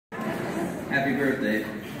Happy birthday.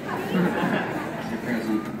 It's your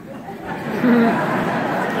present.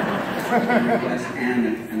 Request and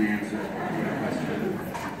an answer.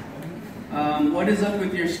 What is up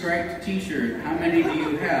with your striped t-shirt? How many do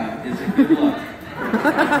you have? Is it good luck? I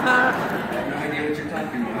have no idea what you're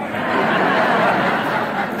talking about.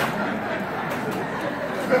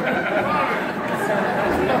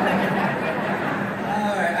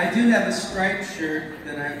 Alright, I do have a striped shirt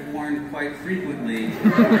that I've worn quite frequently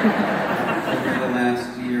over the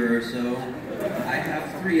last year or so. I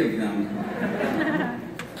have 3 of them.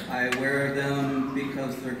 I wear them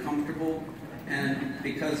because they're comfortable and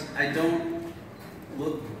because I don't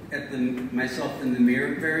look at myself in the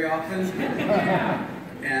mirror very often.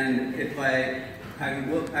 And if I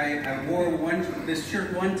wore this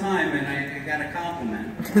shirt one time and I got a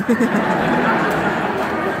compliment. So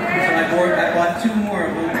I bought 2 more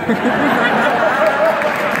of them.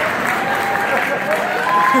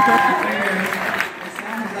 As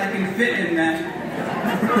long as I can fit in them,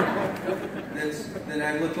 that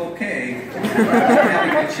I look okay. I'm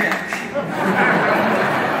having a check.